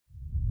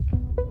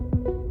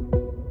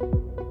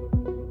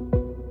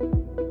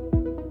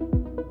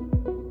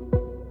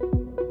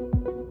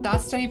That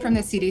study from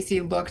the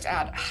CDC looked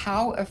at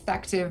how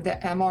effective the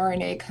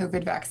mRNA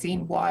COVID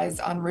vaccine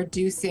was on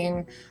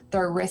reducing the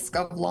risk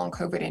of long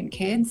COVID in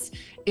kids.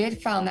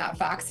 It found that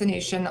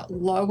vaccination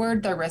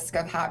lowered the risk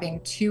of having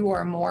 2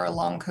 or more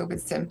long COVID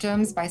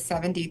symptoms by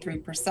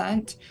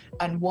 73%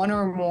 and 1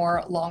 or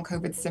more long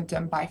COVID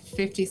symptom by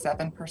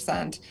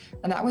 57%.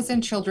 And that was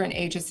in children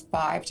ages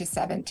 5 to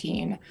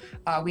 17.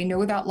 We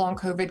know that long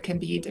COVID can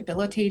be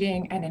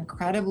debilitating and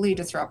incredibly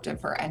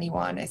disruptive for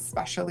anyone,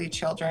 especially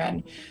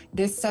children.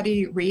 This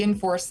study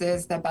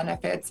reinforces the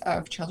benefits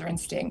of children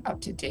staying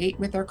up to date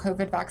with their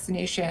COVID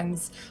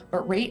vaccinations.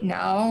 But right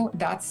now,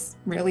 that's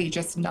really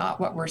just not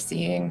what we're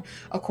seeing.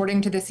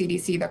 According to the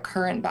CDC, the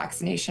current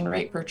vaccination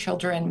rate for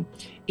children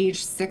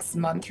aged 6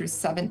 months through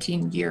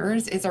 17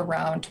 years is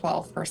around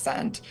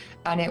 12%.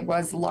 And it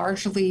was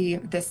largely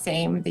the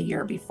same the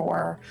year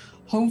before.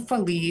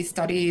 Hopefully,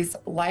 studies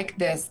like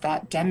this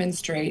that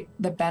demonstrate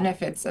the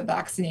benefits of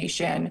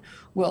vaccination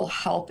will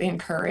help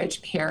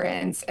encourage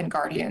parents and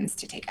guardians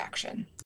to take action.